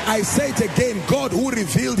 I say it again, God who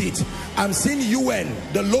revealed it. I'm seeing UN,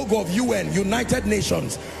 the logo of UN, United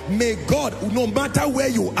Nations. May God, no matter where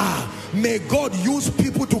you are, may God use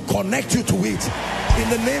people to connect you to it. In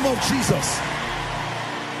the name of Jesus.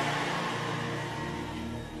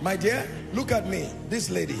 My dear, look at me, this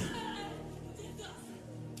lady.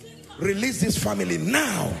 Release this family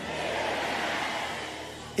now.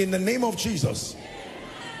 In the name of Jesus.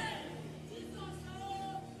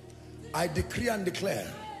 I decree and declare,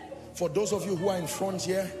 for those of you who are in front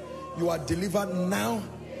here, you are delivered now.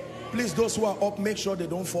 Please, those who are up, make sure they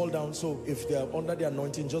don't fall down. So if they are under the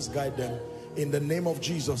anointing, just guide them. In the name of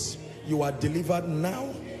Jesus, you are delivered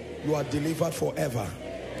now. You are delivered forever.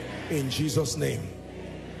 In Jesus' name.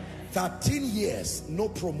 13 years, no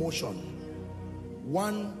promotion.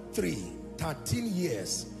 13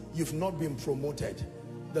 years, you've not been promoted.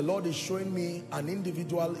 The Lord is showing me an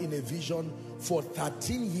individual in a vision. For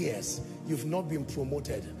 13 years, you've not been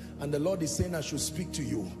promoted. And the Lord is saying I should speak to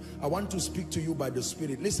you. I want to speak to you by the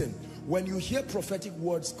Spirit. Listen, when you hear prophetic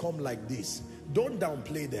words come like this, don't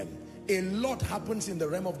downplay them. A lot happens in the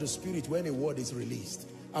realm of the Spirit when a word is released.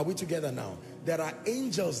 Are we together now? There are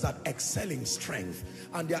angels that excel in strength,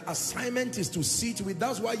 and their assignment is to see to it.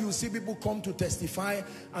 That's why you see people come to testify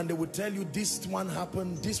and they will tell you this one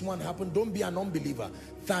happened, this one happened. Don't be an unbeliever.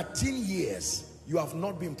 13 years you have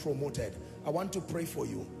not been promoted. I want to pray for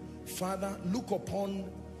you. Father, look upon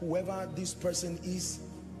whoever this person is.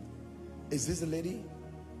 Is this a lady?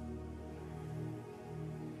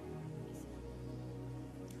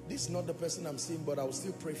 This is not the person I'm seeing, but I will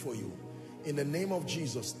still pray for you. In the name of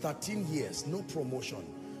Jesus, 13 years, no promotion.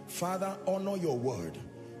 Father, honor your word.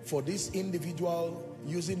 For this individual,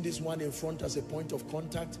 using this one in front as a point of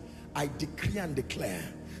contact, I decree and declare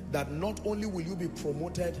that not only will you be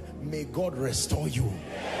promoted, may God restore you.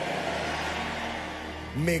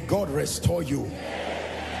 May God restore you.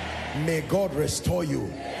 May God restore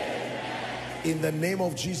you. In the name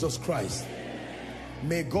of Jesus Christ,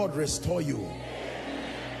 may God restore you.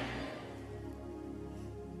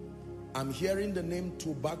 I'm hearing the name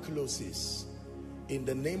tuberculosis. In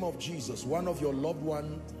the name of Jesus, one of your loved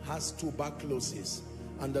ones has tuberculosis,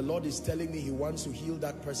 and the Lord is telling me he wants to heal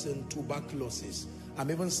that person. Tuberculosis.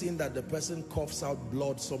 I'm even seeing that the person coughs out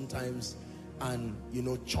blood sometimes, and you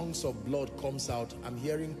know, chunks of blood comes out. I'm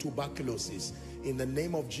hearing tuberculosis. In the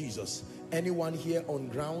name of Jesus, anyone here on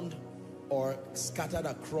ground or scattered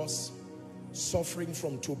across suffering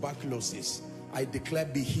from tuberculosis, I declare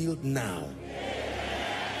be healed now.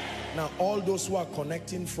 Now, all those who are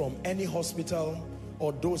connecting from any hospital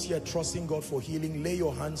or those here trusting God for healing, lay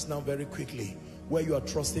your hands now very quickly where you are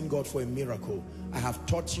trusting God for a miracle. I have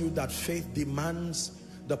taught you that faith demands,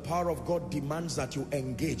 the power of God demands that you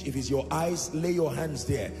engage. If it's your eyes, lay your hands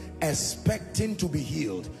there, expecting to be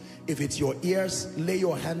healed. If it's your ears, lay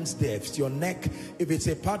your hands there. If it's your neck, if it's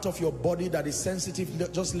a part of your body that is sensitive,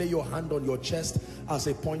 just lay your hand on your chest as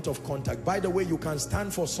a point of contact. By the way, you can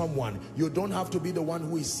stand for someone. You don't have to be the one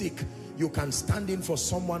who is sick. You can stand in for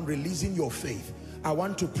someone, releasing your faith. I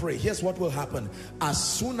want to pray. Here's what will happen. As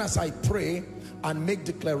soon as I pray and make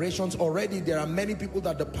declarations, already there are many people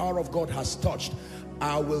that the power of God has touched.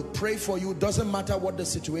 I will pray for you. Doesn't matter what the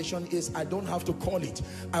situation is. I don't have to call it.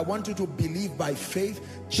 I want you to believe by faith.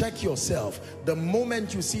 Check yourself. The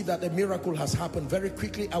moment you see that a miracle has happened, very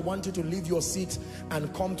quickly I want you to leave your seat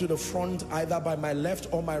and come to the front, either by my left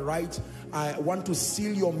or my right. I want to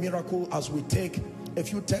seal your miracle as we take a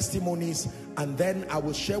few testimonies, and then I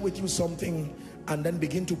will share with you something and then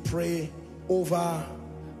begin to pray over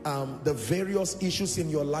the various issues in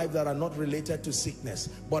your life that are not related to sickness,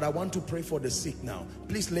 but I want to pray for the sick now.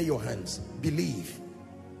 Please lay your hands. Believe.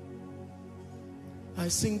 I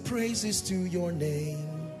sing praises to your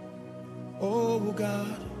name, oh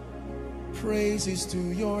God. Praises to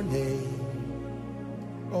your name,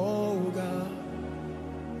 oh God.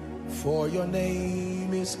 For your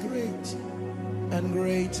name is great and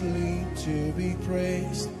greatly to be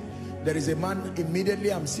praised. There is a man,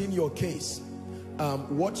 immediately I'm seeing your case.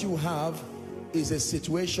 What you have is a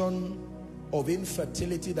situation of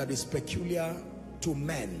infertility that is peculiar to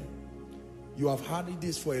men. You have had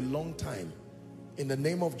this for a long time. In the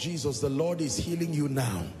name of Jesus, the Lord is healing you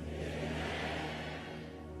now.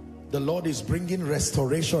 The Lord is bringing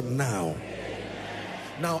restoration now.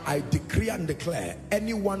 Now I decree and declare,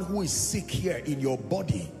 anyone who is sick here in your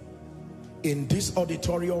body, in this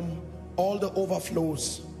auditorium, all the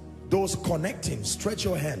overflows, those connecting, stretch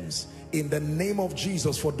your hands in the name of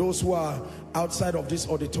Jesus. For those who are outside of this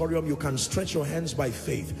auditorium, you can stretch your hands by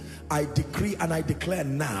faith. I decree and I declare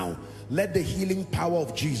now, let the healing power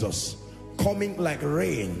of Jesus, coming like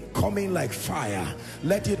rain, coming like fire,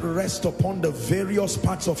 let it rest upon the various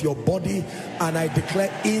parts of your body, and I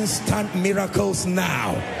declare instant miracles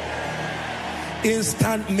now.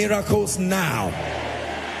 Instant miracles now.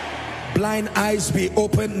 Blind eyes be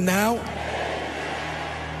opened now.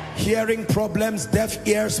 Hearing problems, deaf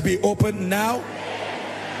ears be opened now.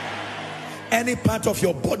 Any part of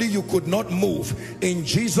your body you could not move, in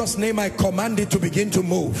Jesus' name I command it to begin to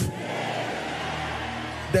move.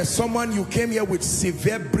 There's someone, you came here with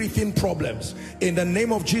severe breathing problems. In the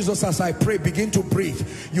name of Jesus, as I pray, begin to breathe.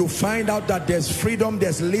 You find out that there's freedom,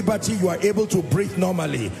 there's liberty, you are able to breathe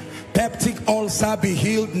normally. Peptic ulcer be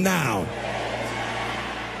healed now.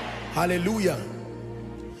 Hallelujah.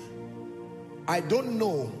 I don't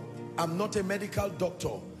know, I'm not a medical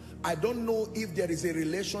doctor. I don't know if there is a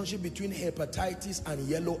relationship between hepatitis and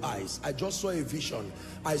yellow eyes. I just saw a vision.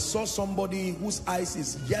 I saw somebody whose eyes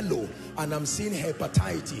is yellow, and I'm seeing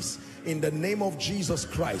hepatitis. In the name of Jesus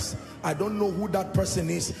Christ, I don't know who that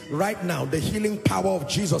person is. Right now, the healing power of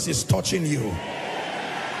Jesus is touching you.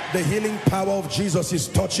 The healing power of Jesus is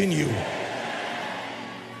touching you.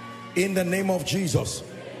 In the name of Jesus.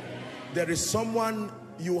 There is someone,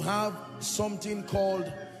 you have something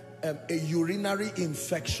called a urinary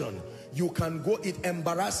infection. You can go, it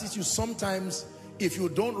embarrasses you sometimes. If you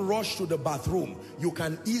don't rush to the bathroom, you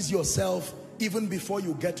can ease yourself even before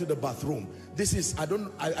you get to the bathroom. This is, I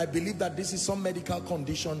believe that this is some medical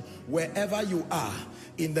condition. Wherever you are,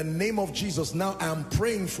 in the name of Jesus, now I am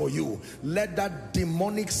praying for you. Let that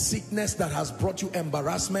demonic sickness that has brought you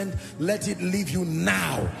embarrassment, let it leave you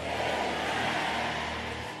now.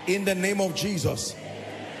 In the name of Jesus.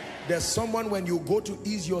 There's someone, when you go to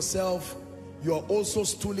ease yourself, you are also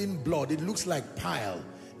stooling blood. It looks like pile.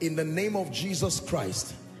 In the name of Jesus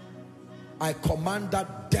Christ, I command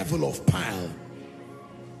that devil of pile,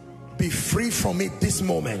 be free from it this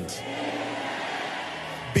moment.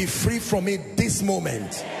 Be free from it this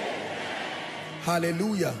moment.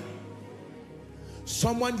 Hallelujah.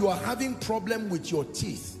 Someone, you are having problem with your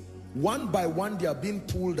teeth. One by one they are being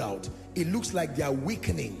pulled out. It looks like they are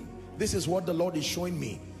weakening. This is what the Lord is showing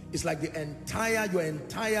me. It's like your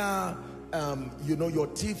entire your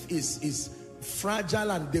teeth is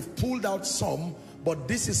fragile, and they've pulled out some, but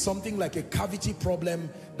this is something like a cavity problem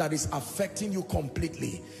that is affecting you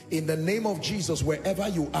completely. In the name of Jesus, wherever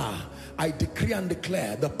you are, I decree and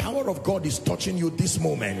declare the power of God is touching you this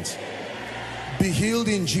moment. Be healed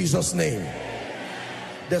in Jesus' name.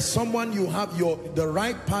 There's someone, you have the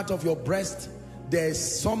right part of your breast, there's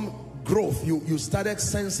some growth. You started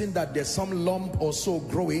sensing that there's some lump or so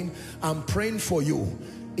growing. I'm praying for you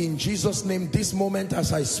in Jesus' name. This moment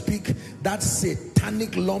as I speak, that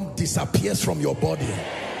satanic lump disappears from your body.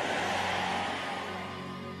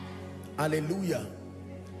 Hallelujah.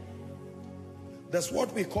 That's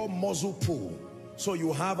what we call muzzle pull. So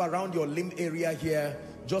you have around your limb area here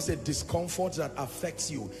just a discomfort that affects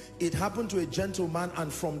you. It happened to a gentleman,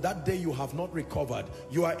 and from that day you have not recovered.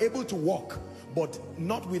 You are able to walk, but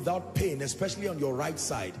not without pain, especially on your right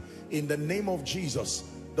side. In the name of Jesus,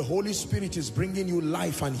 the Holy Spirit is bringing you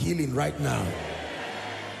life and healing right now.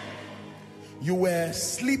 You were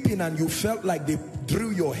sleeping and you felt like they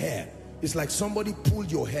drew your hair. It's like somebody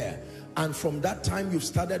pulled your hair, and from that time you've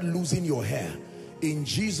started losing your hair. In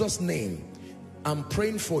Jesus' name, I'm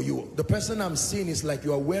praying for you. The person I'm seeing is like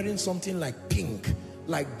you are wearing something like pink,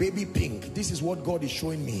 like baby pink. This is what God is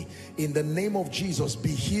showing me. In the name of Jesus, be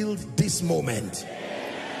healed this moment.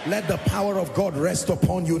 Let the power of God rest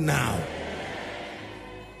upon you now.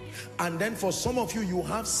 And then for some of you, you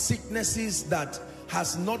have sicknesses that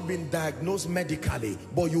has not been diagnosed medically,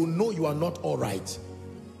 but you know you are not all right.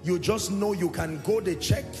 You just know you can go, they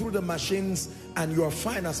check through the machines and you are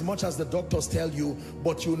fine as much as the doctors tell you,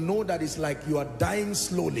 but you know that it's like you are dying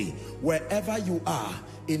slowly. Wherever you are,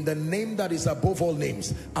 in the name that is above all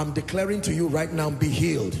names, I'm declaring to you right now, be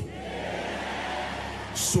healed.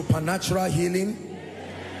 Supernatural healing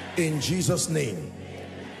in Jesus' name.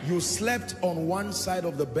 You slept on one side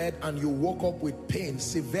of the bed and you woke up with pain,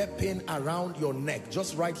 severe pain around your neck,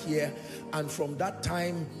 just right here, and from that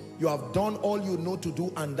time you have done all you know to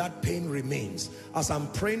do and that pain remains. As I'm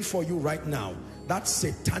praying for you right now, that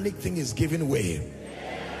satanic thing is giving way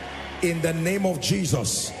in the name of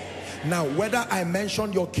Jesus. Now, whether I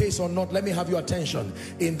mention your case or not, let me have your attention.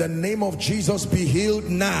 In the name of Jesus, be healed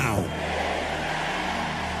now.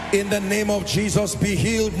 In the name of Jesus, be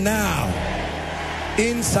healed now.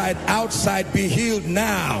 Inside, outside, be healed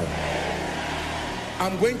now.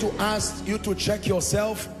 I'm going to ask you to check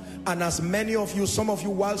yourself. And as many of you, some of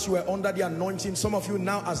you whilst you were under the anointing, some of you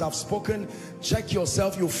now as I've spoken, check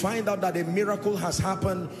yourself. You find out that a miracle has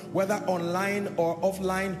happened, whether online or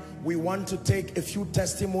offline. We want to take a few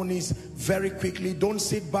testimonies very quickly. Don't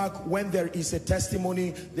sit back when there is a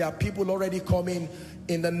testimony. There are people already coming.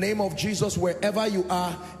 In the name of Jesus, wherever you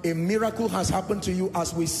are, a miracle has happened to you.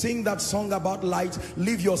 As we sing that song about light,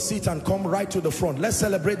 leave your seat and come right to the front. Let's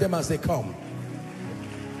celebrate them as they come.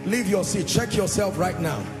 Leave your seat. Check yourself right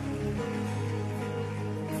now.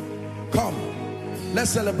 Come, let's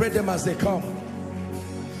celebrate them as they come.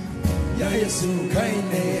 Ya Yesu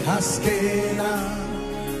kaine haskena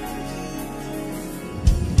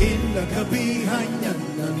inda kabihanya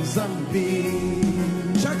zambi.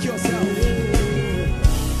 Check yourself.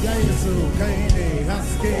 Ya Yesu kaine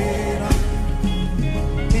haskena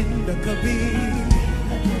inda kabihanya.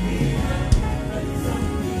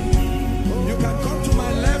 You can come to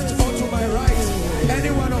my left or to my right, any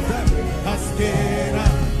one of them. Haskena.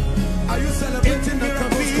 Are you celebrating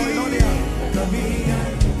miracles going on here?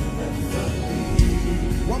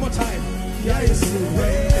 One more time.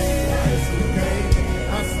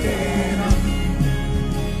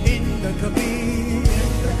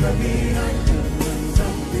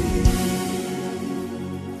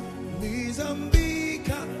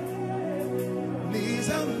 Nizambika,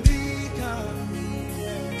 Nizambika,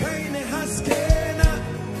 kaine haskena,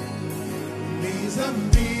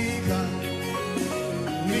 Nizambika.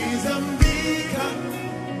 Nizambika,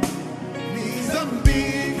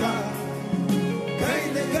 Nizambika,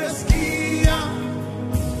 kaine gaskia,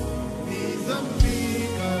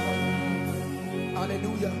 Nizambika.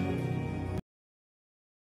 Hallelujah.